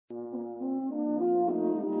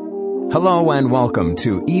Hello and welcome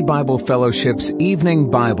to E-Bible Fellowship's Evening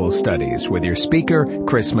Bible Studies with your speaker,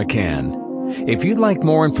 Chris McCann. If you'd like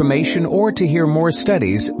more information or to hear more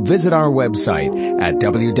studies, visit our website at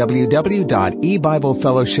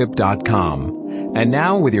www.ebiblefellowship.com. And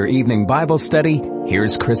now with your evening Bible study,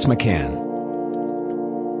 here's Chris McCann.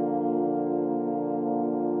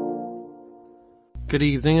 Good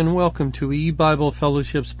evening and welcome to E-Bible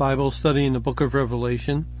Fellowship's Bible study in the book of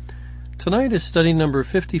Revelation. Tonight is study number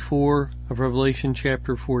 54 of Revelation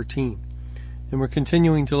chapter 14. And we're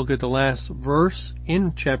continuing to look at the last verse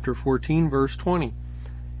in chapter 14, verse 20.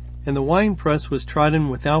 And the winepress was trodden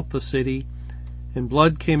without the city, and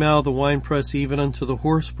blood came out of the winepress even unto the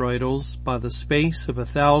horse bridles by the space of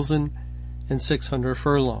 1,600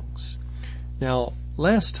 furlongs. Now,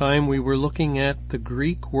 last time we were looking at the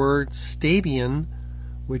Greek word stadion,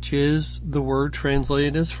 which is the word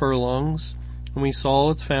translated as furlongs, and we saw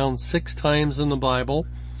it's found 6 times in the Bible,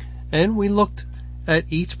 and we looked at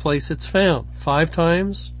each place it's found. 5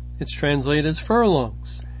 times it's translated as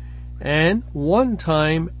furlongs, and 1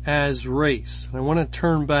 time as race. I want to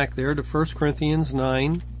turn back there to 1 Corinthians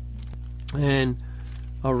 9, and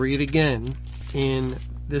I'll read again in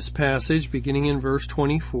this passage beginning in verse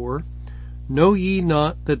 24. Know ye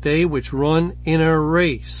not that they which run in a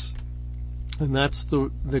race, and that's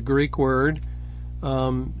the Greek word,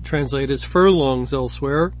 translated as furlongs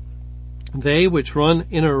elsewhere, they which run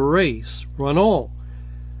in a race run all,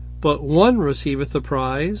 but one receiveth the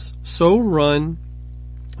prize, so run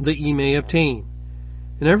that ye may obtain.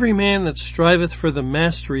 And every man that striveth for the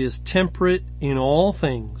mastery is temperate in all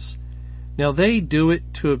things. Now they do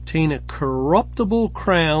it to obtain a corruptible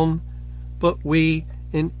crown, but we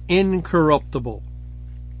an incorruptible.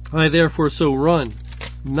 I therefore so run,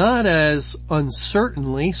 not as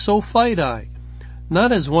uncertainly, so fight I.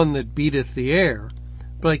 Not as one that beateth the air,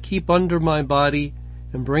 but I keep under my body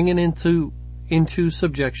and bring it into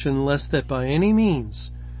subjection, lest that by any means,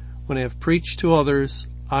 when I have preached to others,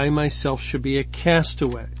 I myself should be a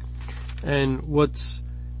castaway. And what's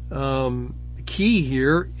key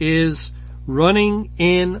here is running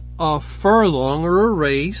in a furlong or a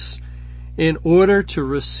race in order to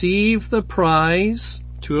receive the prize,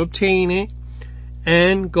 to obtain it.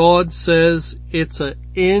 And God says it's an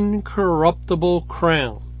incorruptible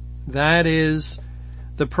crown. That is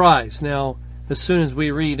the prize. Now, as soon as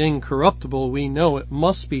we read incorruptible, we know it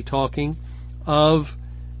must be talking of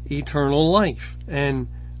eternal life. And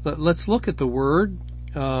let's look at the word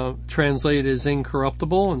translated as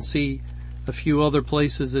incorruptible and see a few other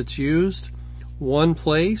places it's used. One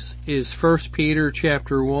place is 1 Peter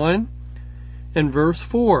chapter 1 and verse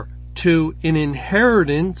 4. To an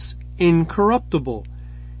inheritance incorruptible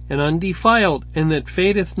and undefiled, and that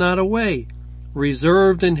fadeth not away,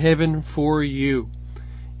 reserved in heaven for you.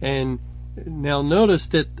 And now notice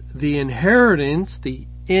that the inheritance, the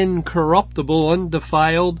incorruptible,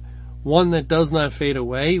 undefiled, one that does not fade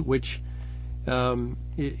away, which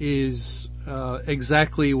is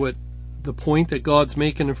exactly what the point that God's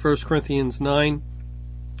making in 1 Corinthians 9,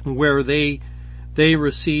 where they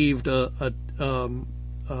received a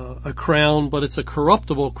crown, but it's a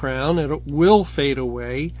corruptible crown, and it will fade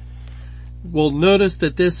away. Well, notice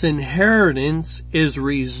that this inheritance is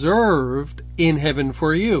reserved in heaven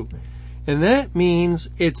for you. And that means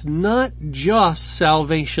it's not just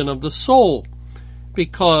salvation of the soul,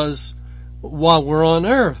 because while we're on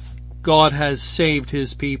earth, God has saved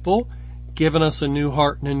His people, given us a new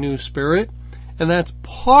heart and a new spirit, and that's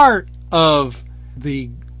part of the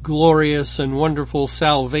glorious and wonderful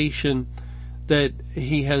salvation that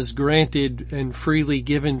He has granted and freely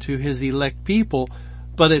given to His elect people,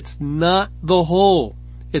 but it's not the whole.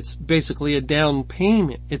 It's basically a down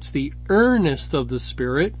payment. It's the earnest of the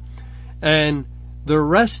Spirit, and the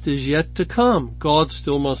rest is yet to come. God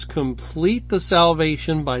still must complete the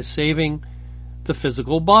salvation by saving the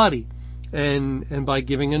physical body and by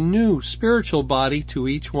giving a new spiritual body to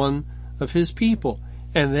each one of His people.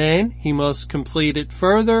 And then He must complete it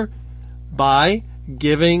further by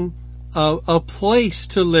giving a place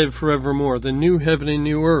to live forevermore, the new heaven and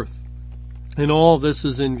new earth. And all this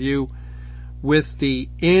is in view with the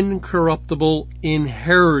incorruptible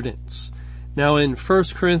inheritance. Now in 1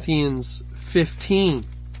 Corinthians 15,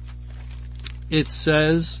 it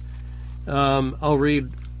says, I'll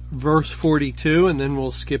read verse 42 and then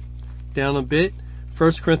we'll skip down a bit.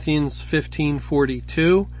 1 Corinthians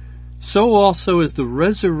 15:42. So also is the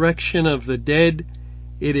resurrection of the dead.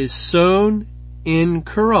 It is sown in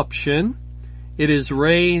corruption, it is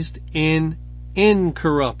raised in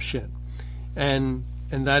incorruption. And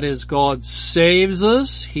that is, God saves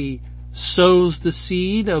us. He sows the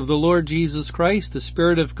seed of the Lord Jesus Christ, the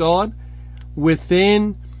Spirit of God,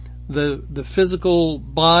 within the physical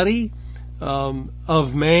body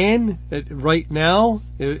of man right now,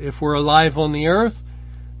 if we're alive on the earth,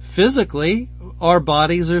 physically our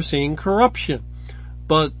bodies are seeing corruption.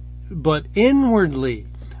 But inwardly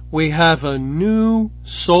we have a new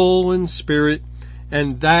soul and spirit,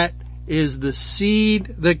 and that is the seed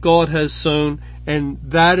that God has sown, and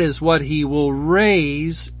that is what he will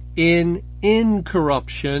raise in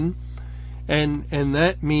incorruption. And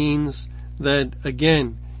that means that,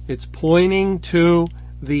 again, it's pointing to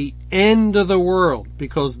the end of the world,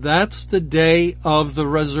 because that's the day of the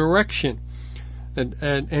resurrection and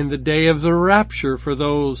the day of the rapture for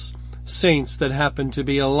those saints that happen to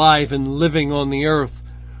be alive and living on the earth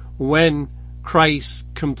when Christ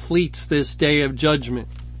completes this day of judgment.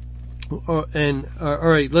 All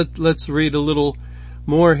right, let's read a little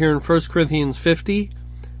more here in 1 Corinthians 50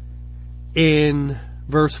 in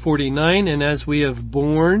verse 49. And as we have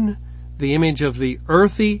borne the image of the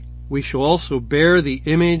earthy, we shall also bear the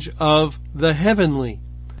image of the heavenly.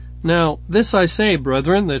 Now, this I say,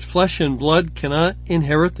 brethren, that flesh and blood cannot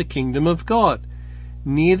inherit the kingdom of God,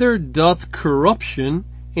 neither doth corruption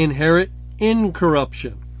inherit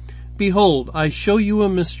incorruption. Behold, I show you a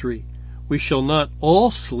mystery. We shall not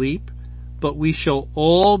all sleep, but we shall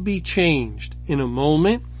all be changed in a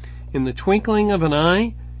moment, in the twinkling of an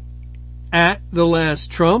eye, at the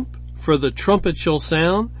last trump, for the trumpet shall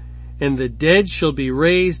sound, and the dead shall be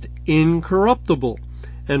raised incorruptible,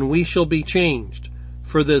 and we shall be changed.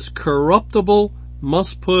 For this corruptible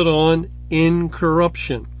must put on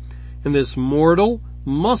incorruption, and this mortal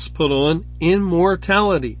must put on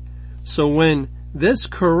immortality. So when this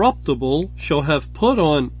corruptible shall have put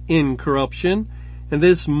on incorruption, and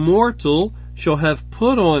this mortal shall have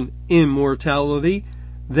put on immortality,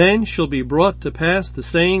 then shall be brought to pass the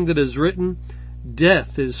saying that is written,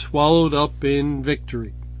 death is swallowed up in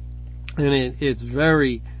victory. And it's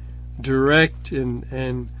very direct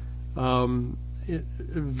and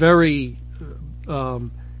very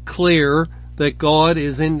clear that God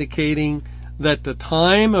is indicating that the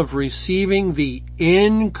time of receiving the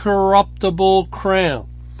incorruptible crown,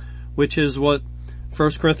 which is what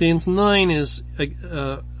 1 Corinthians 9 is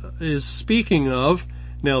speaking of.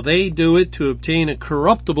 Now they do it to obtain a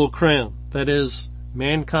corruptible crown. That is,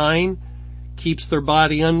 mankind keeps their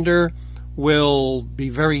body under, will be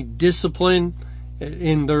very disciplined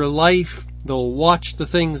in their life. They'll watch the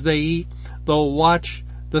things they eat. They'll watch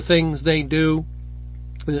the things they do.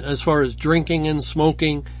 As far as drinking and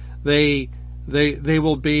smoking, they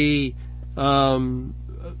will be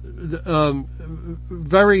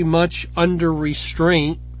very much under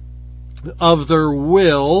restraint of their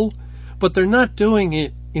will, but they're not doing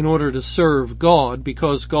it in order to serve God,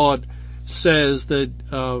 because God says that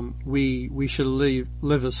we should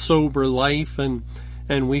live a sober life, and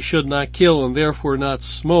we should not kill, and therefore not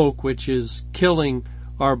smoke, which is killing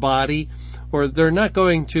our body. Or they're not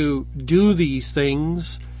going to do these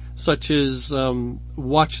things, such as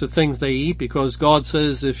watch the things they eat, because God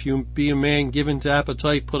says, if you be a man given to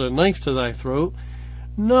appetite, put a knife to thy throat.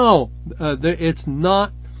 No, it's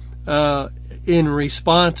not in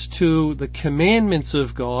response to the commandments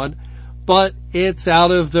of God, but it's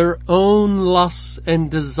out of their own lusts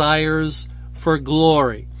and desires for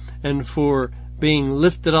glory and for being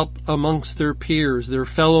lifted up amongst their peers, their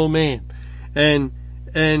fellow man. And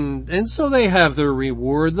so they have their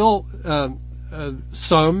reward. They'll,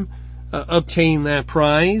 some obtain that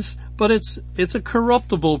prize, but it's a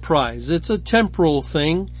corruptible prize. It's a temporal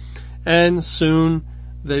thing, and soon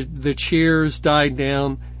the cheers die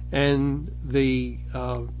down and the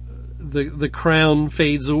crown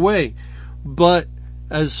fades away. But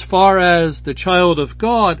as far as the child of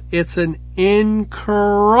God, it's an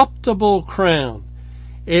incorruptible crown.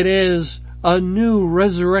 It is a new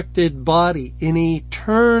resurrected body, an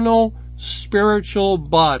eternal spiritual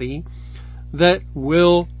body that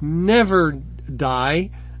will never die,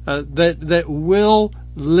 that will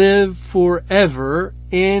live forever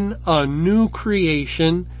in a new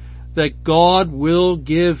creation that God will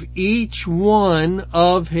give each one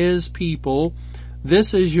of his people.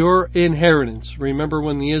 This is your inheritance. Remember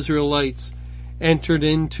when the Israelites entered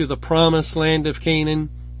into the promised land of Canaan,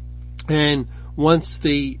 and once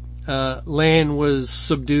the land was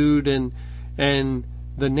subdued and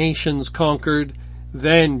the nations conquered,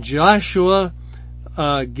 then Joshua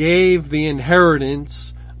gave the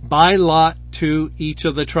inheritance by lot to each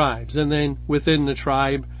of the tribes, and then within the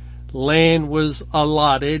tribe, land was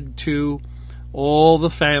allotted to all the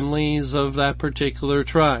families of that particular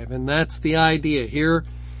tribe. And that's the idea. Here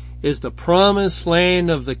is the promised land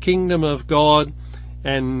of the kingdom of God,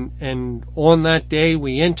 and on that day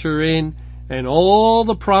we enter in and all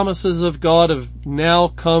the promises of God have now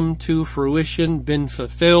come to fruition, been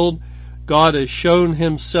fulfilled. God has shown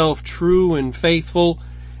himself true and faithful,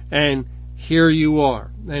 and here you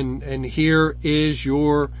are. And here is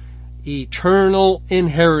your eternal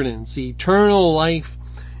inheritance, eternal life,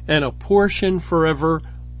 and a portion forever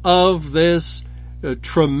of this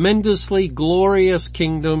tremendously glorious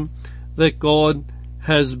kingdom that God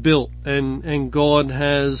has built and God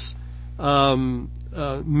has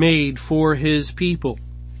made for his people.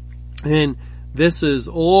 And this is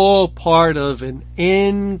all part of an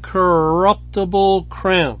incorruptible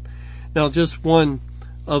crown. Now, just one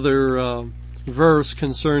other verse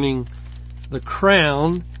concerning the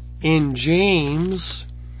crown in James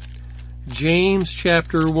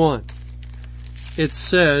chapter 1. It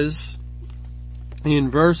says in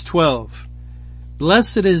verse 12,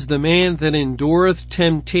 "Blessed is the man that endureth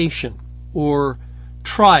temptation," or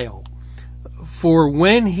trial, "for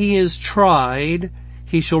when he is tried,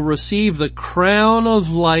 he shall receive the crown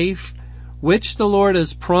of life, which the Lord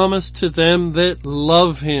has promised to them that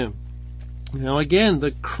love him." Now again,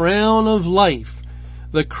 the crown of life,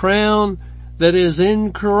 the crown that is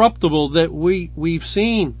incorruptible, that we've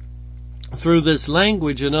seen through this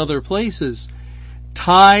language in other places,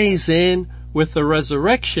 ties in with the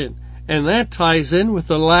resurrection, and that ties in with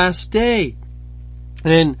the last day.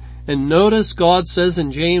 And notice God says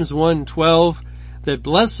in James 1:12 that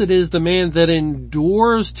blessed is the man that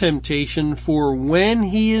endures temptation, for when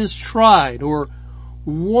he is tried, or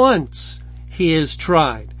once he is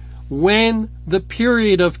tried, when the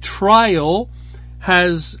period of trial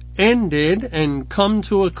has ended and come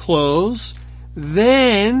to a close,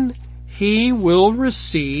 then he will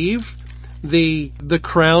receive the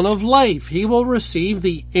crown of life. He will receive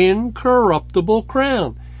the incorruptible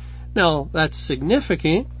crown. Now, that's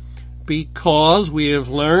significant because we have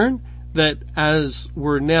learned that as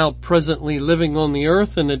we're now presently living on the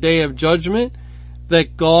earth in the day of judgment,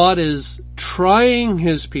 that God is trying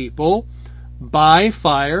his people by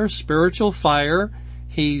fire, spiritual fire.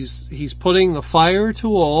 He's putting the fire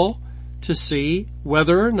to all to see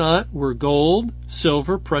whether or not we're gold,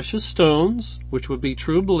 silver, precious stones, which would be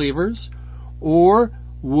true believers, or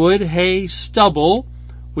wood, hay, stubble,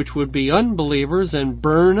 which would be unbelievers, and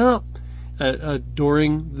burn up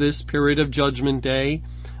during this period of judgment day.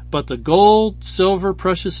 But the gold, silver,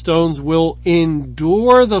 precious stones will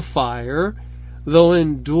endure the fire, they'll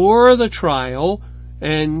endure the trial,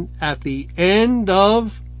 and at the end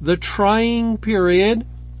of the trying period,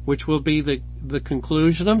 which will be the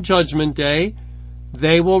conclusion of judgment day,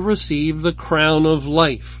 they will receive the crown of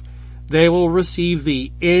life. They will receive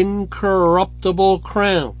the incorruptible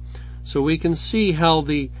crown. So we can see how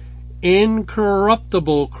the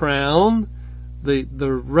incorruptible crown, the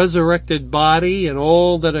resurrected body and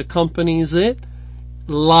all that accompanies it,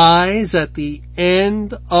 lies at the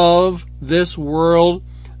end of this world,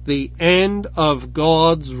 the end of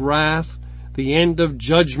God's wrath, the end of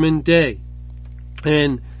judgment day.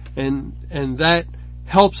 And that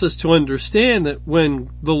helps us to understand that when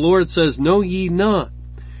the Lord says, "Know ye not,"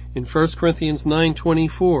 in 1 Corinthians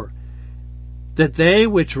 9:24, that they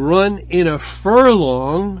which run in a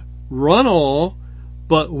furlong run all,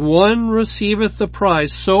 but one receiveth the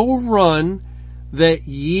prize. So run that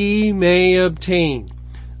ye may obtain.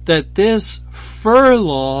 That this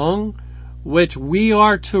furlong which we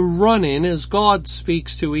are to run in, as God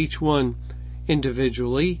speaks to each one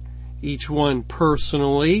individually, each one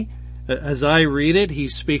personally. As I read it,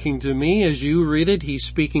 he's speaking to me. As you read it, he's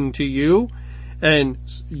speaking to you. And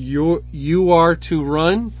you are to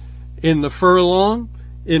run in the furlong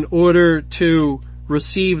in order to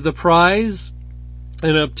receive the prize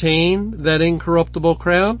and obtain that incorruptible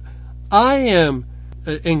crown. I am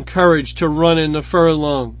encouraged to run in the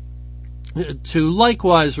furlong, to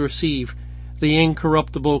likewise receive the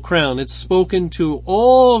incorruptible crown. It's spoken to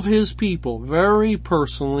all of his people very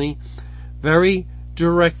personally, very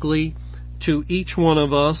directly to each one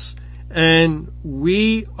of us, and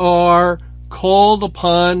we are called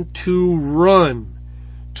upon to run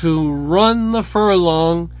the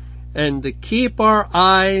furlong, and to keep our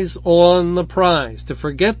eyes on the prize, to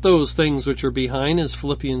forget those things which are behind, as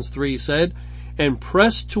Philippians 3 said, and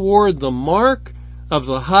press toward the mark of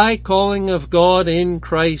the high calling of God in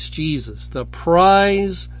Christ Jesus, the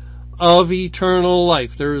prize of eternal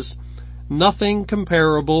life. There's nothing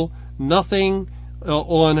comparable, nothing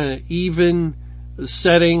on an even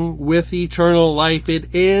setting with eternal life.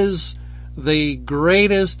 It is the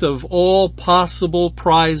greatest of all possible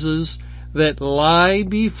prizes that lie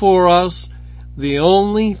before us. The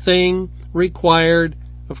only thing required,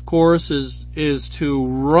 of course, is to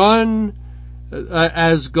run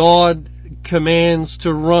as God commands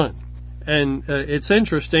to run. And it's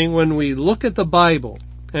interesting when we look at the Bible,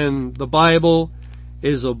 and the Bible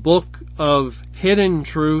is a book of hidden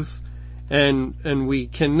truth, and we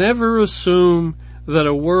can never assume that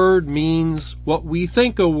a word means what we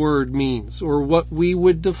think a word means, or what we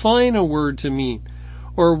would define a word to mean,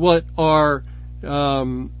 or what our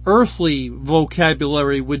earthly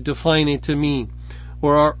vocabulary would define it to mean,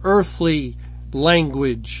 or our earthly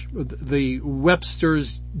language. The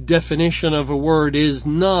Webster's definition of a word is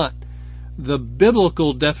not the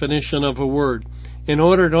biblical definition of a word. In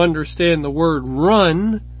order to understand the word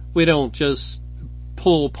run, we don't just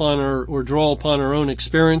pull upon or draw upon our own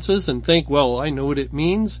experiences and think, well, I know what it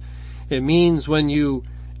means. It means when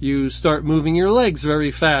you start moving your legs very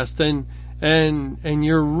fast and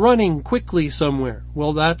you're running quickly somewhere.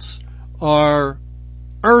 Well, that's our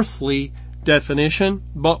earthly definition,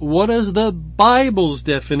 but what is the Bible's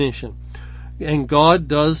definition? And God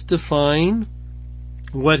does define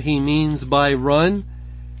what he means by run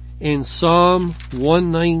in Psalm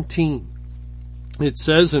 119. It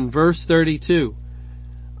says in verse 32,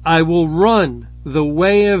 I will run the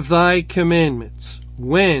way of thy commandments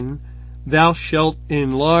when thou shalt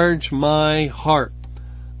enlarge my heart.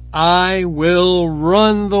 I will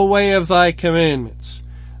run the way of thy commandments.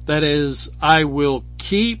 That is, I will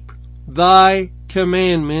keep thy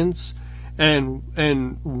commandments,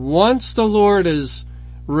 and once the Lord has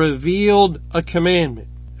revealed a commandment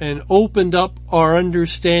and opened up our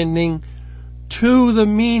understanding to the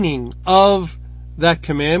meaning of that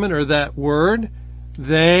commandment or that word,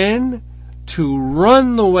 then to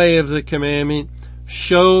run the way of the commandment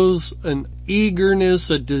shows an eagerness,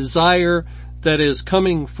 a desire that is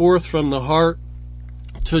coming forth from the heart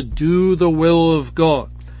to do the will of God.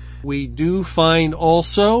 We do find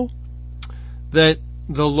also that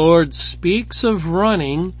the Lord speaks of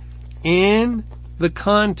running in the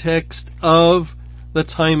context of the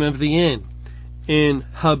time of the end. In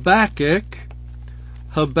Habakkuk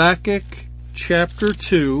chapter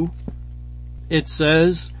 2, it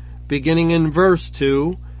says, beginning in verse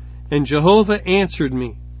 2, and Jehovah answered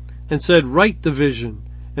me and said, write the vision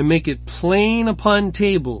and make it plain upon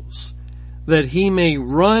tables, that he may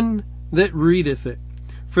run that readeth it.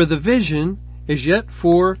 For the vision is yet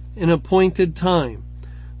for an appointed time,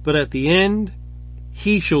 but at the end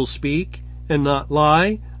he shall speak and not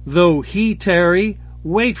lie. Though he tarry,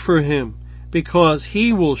 wait for him, because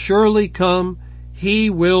he will surely come, he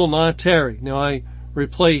will not tarry. Now I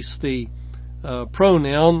replace the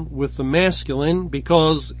pronoun with the masculine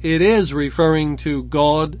because it is referring to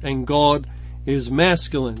God, and God is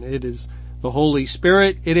masculine. It is the Holy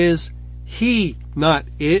Spirit. It is he, not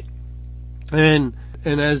it. And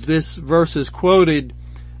as this verse is quoted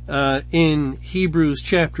in Hebrews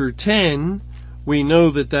chapter 10, we know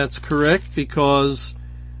that that's correct because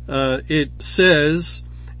it says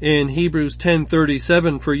in Hebrews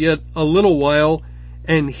 10:37, for yet a little while,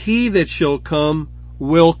 and he that shall come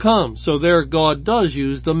will come. So there God does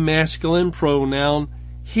use the masculine pronoun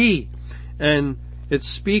he. And it's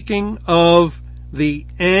speaking of the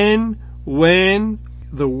end when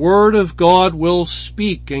the Word of God will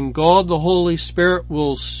speak, and God the Holy Spirit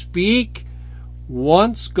will speak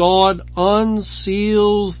once God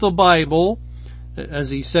unseals the Bible. As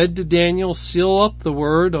he said to Daniel, seal up the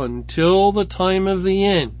Word until the time of the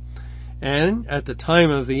end. And at the time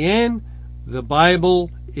of the end, the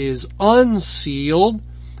Bible is unsealed,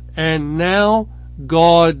 and now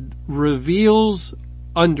God reveals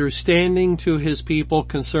understanding to his people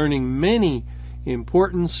concerning many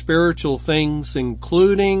important spiritual things,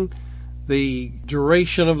 including the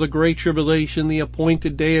duration of the Great Tribulation, the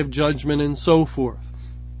appointed day of judgment, and so forth.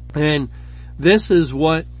 And this is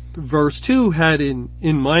what verse 2 had in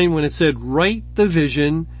mind when it said, write the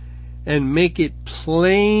vision and make it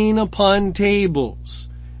plain upon tables.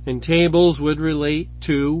 And tables would relate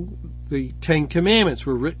to the 10 Commandments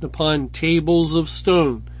were written upon tables of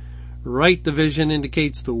stone. Write the vision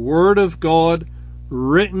indicates the Word of God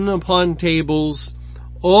written upon tables,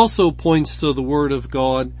 also points to the Word of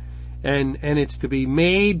God, and it's to be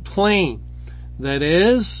made plain. That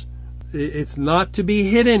is, it's not to be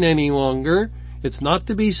hidden any longer. It's not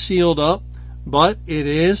to be sealed up, but it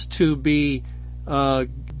is to be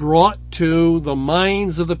brought to the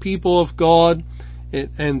minds of the people of God,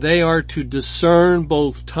 and they are to discern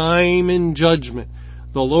both time and judgment.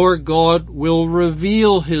 The Lord God will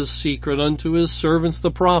reveal his secret unto his servants the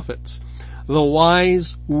prophets. The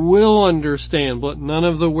wise will understand, but none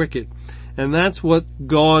of the wicked. And that's what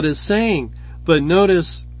God is saying. But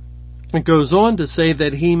notice it goes on to say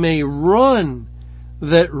that he may run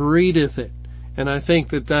that readeth it. And I think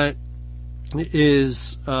that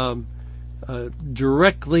is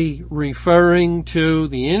directly referring to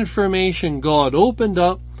the information God opened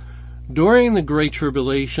up during the Great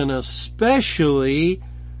Tribulation, especially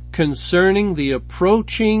concerning the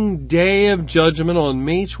approaching day of judgment on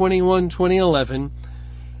May 21, 2011.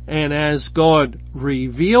 And as God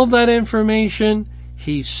revealed that information,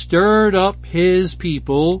 He stirred up His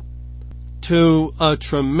people to a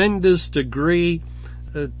tremendous degree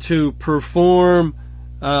to perform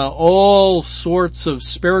all sorts of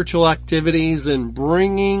spiritual activities and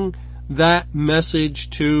bringing that message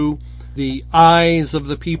to the eyes of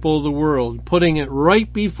the people of the world, putting it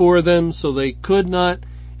right before them so they could not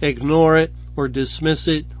ignore it or dismiss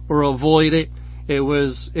it or avoid it. It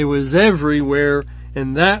was everywhere,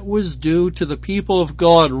 and that was due to the people of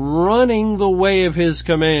God running the way of His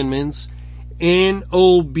commandments in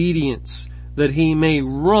obedience, that He may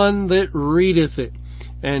run that readeth it.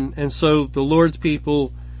 And so the Lord's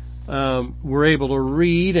people were able to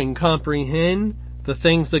read and comprehend the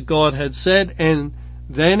things that God had said, and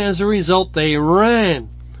then as a result they ran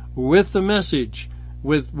with the message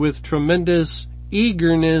with tremendous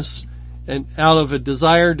eagerness and out of a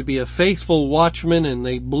desire to be a faithful watchman, and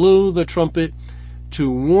they blew the trumpet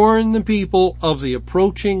to warn the people of the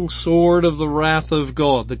approaching sword of the wrath of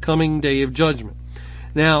God, the coming day of judgment.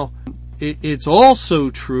 Now, it's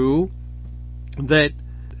also true that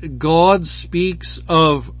God speaks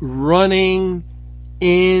of running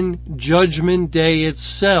in Judgment Day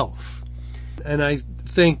itself. And I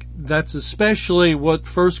think that's especially what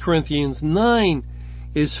 1 Corinthians 9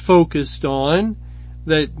 is focused on,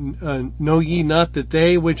 that know ye not that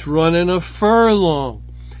they which run in a furlong,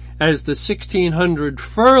 as the 1600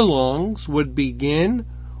 furlongs would begin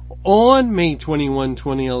on May 21,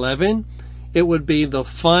 2011, it would be the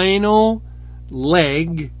final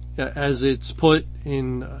leg, as it's put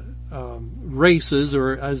in races,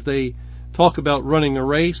 or as they talk about running a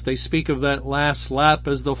race, they speak of that last lap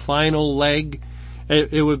as the final leg.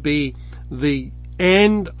 It would be the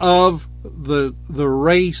end of the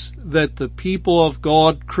race that the people of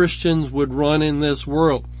God, Christians, would run in this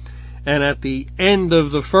world. And at the end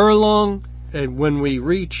of the furlong, and when we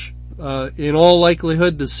reach, in all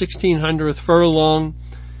likelihood, the 1600th furlong,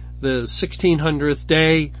 the 1600th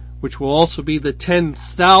day, which will also be the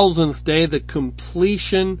 10,000th day, the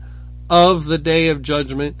completion of the day of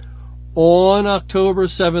judgment on October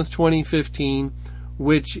 7th, 2015,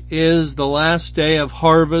 which is the last day of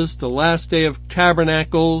harvest, the last day of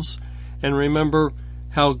tabernacles. And remember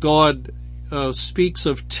how God speaks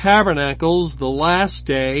of tabernacles, the last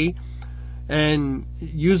day, and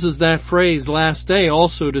uses that phrase, last day,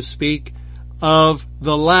 also to speak of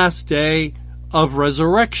the last day of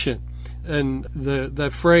resurrection. And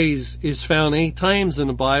that phrase is found 8 times in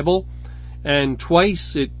the Bible, and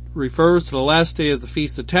twice it refers to the last day of the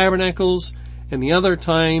Feast of Tabernacles, and the other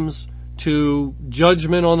times to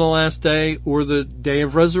judgment on the last day, or the day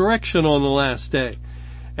of resurrection on the last day.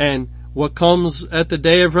 And what comes at the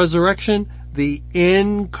day of resurrection? The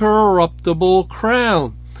incorruptible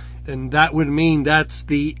crown. And that would mean that's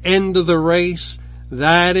the end of the race.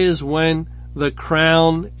 That is when the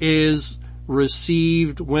crown is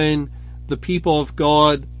received, when the people of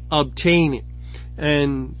God obtain it.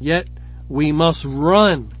 And yet we must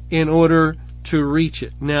run in order to reach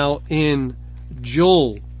it. Now in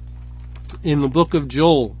Joel, in the book of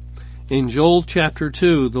Joel, in Joel chapter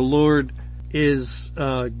 2, the Lord is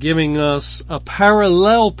giving us a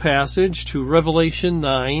parallel passage to Revelation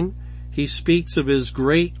 9. He speaks of His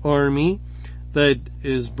great army that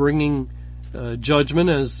is bringing judgment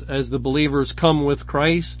as the believers come with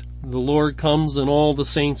Christ. The Lord comes and all the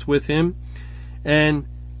saints with Him. And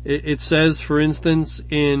it says, for instance,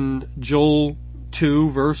 in Joel 2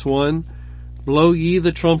 verse 1, blow ye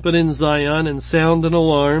the trumpet in Zion and sound an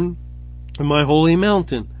alarm in my holy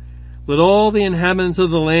mountain. Let all the inhabitants of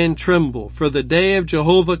the land tremble, for the day of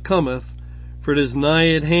Jehovah cometh, for it is nigh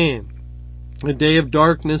at hand, a day of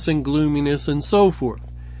darkness and gloominess, and so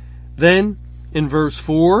forth. Then, in verse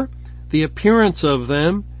 4, the appearance of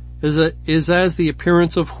them is as the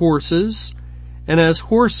appearance of horses, and as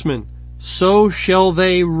horsemen, so shall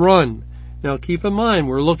they run. Now keep in mind,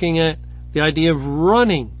 we're looking at the idea of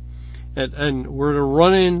running, and we're to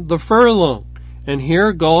run in the furlong. And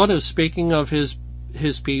here God is speaking of His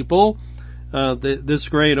people, this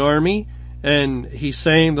great army, and He's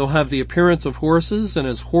saying they'll have the appearance of horses, and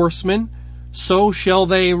as horsemen, so shall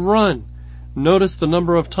they run. Notice the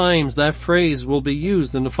number of times that phrase will be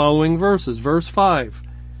used in the following verses. Verse 5,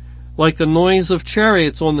 like the noise of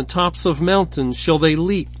chariots on the tops of mountains shall they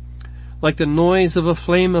leap, like the noise of a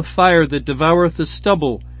flame of fire that devoureth the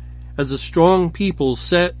stubble, as a strong people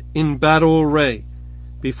set in battle array.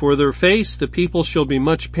 Before their face the people shall be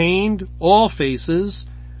much pained, all faces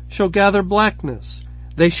shall gather blackness.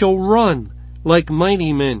 They shall run like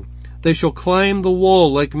mighty men. They shall climb the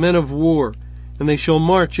wall like men of war, and they shall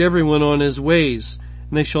march everyone on his ways,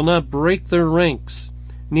 and they shall not break their ranks.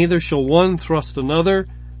 Neither shall one thrust another.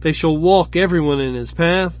 They shall walk everyone in his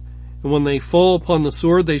path, and when they fall upon the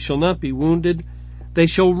sword they shall not be wounded. They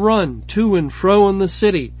shall run to and fro in the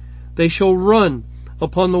city. They shall run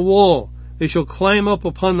upon the wall. They shall climb up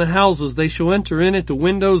upon the houses. They shall enter in at the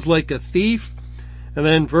windows like a thief. And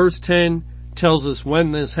then verse 10 tells us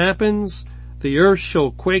when this happens, the earth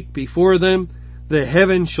shall quake before them, the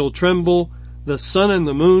heavens shall tremble, the sun and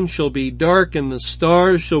the moon shall be dark, and the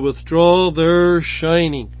stars shall withdraw their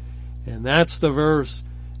shining. And that's the verse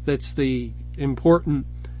that's the important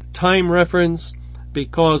time reference,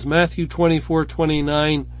 because Matthew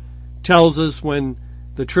 24:29 tells us when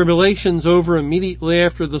the tribulation's over, immediately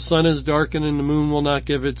after the sun is darkened and the moon will not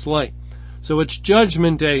give its light. So it's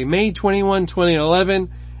Judgment Day, May 21, 2011,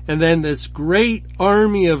 and then this great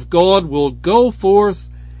army of God will go forth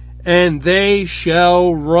and they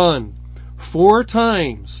shall run. 4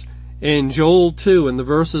 times in Joel 2, in the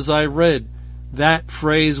verses I read, that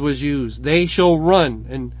phrase was used. They shall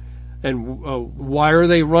run. And why are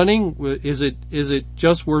they running? Is it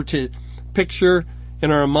just we're to picture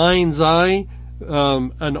in our mind's eye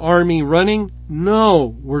an army running?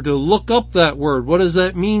 No, we're to look up that word. What does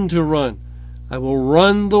that mean to run? I will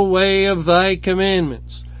run the way of thy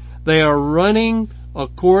commandments. They are running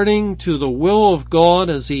according to the will of God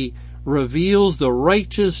as he reveals the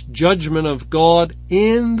righteous judgment of God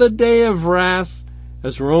in the day of wrath,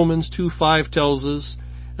 as Romans 2:5 tells us,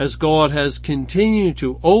 as God has continued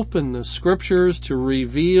to open the scriptures to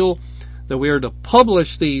reveal that we are to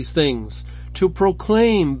publish these things, to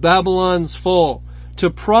proclaim Babylon's fall, to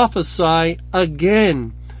prophesy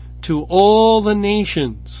again to all the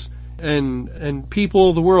nations and people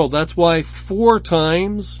of the world. That's why 4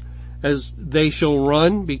 times as they shall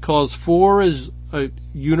run, because 4 is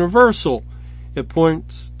universal. It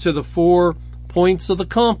points to the 4 points of the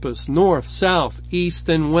compass, north, south, east,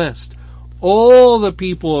 and west. All the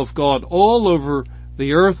people of God, all over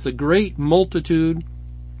the earth, the great multitude,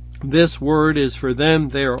 this word is for them.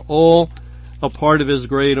 They are all a part of his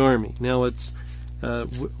great army. Now we're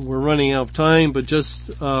running out of time, but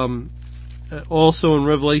just also in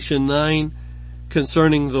Revelation 9,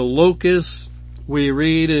 concerning the locusts, we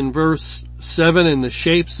read in verse 7, and the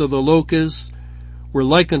shapes of the locusts were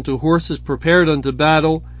like unto horses prepared unto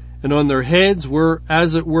battle, and on their heads were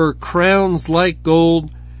as it were crowns like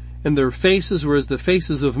gold, and their faces were as the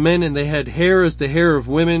faces of men, and they had hair as the hair of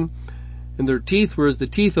women, and their teeth were as the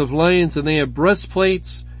teeth of lions, and they had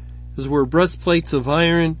breastplates as were breastplates of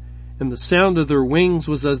iron, and the sound of their wings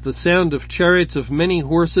was as the sound of chariots of many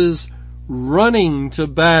horses running to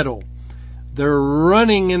battle. They're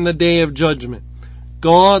running in the day of judgment.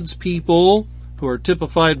 God's people, who are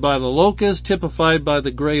typified by the locust, typified by the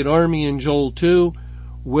great army in Joel 2,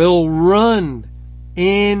 will run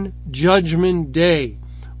in Judgment Day.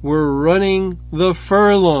 We're running the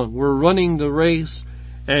furlong. We're running the race,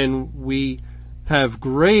 and we have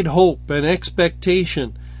great hope and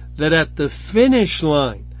expectation that at the finish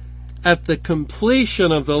line, at the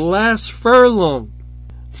completion of the last furlong,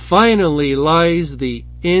 finally lies the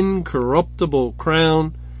incorruptible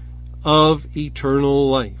crown of eternal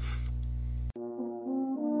life.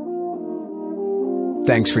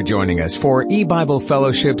 Thanks for joining us for E-Bible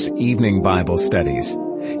Fellowship's Evening Bible Studies.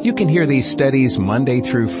 You can hear these studies Monday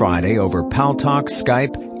through Friday over Paltalk,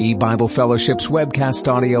 Skype, E-Bible Fellowship's webcast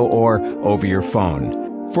audio, or over your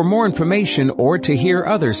phone. For more information or to hear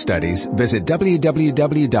other studies, visit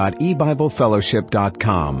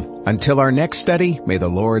www.ebiblefellowship.com. Until our next study, may the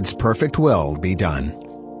Lord's perfect will be done.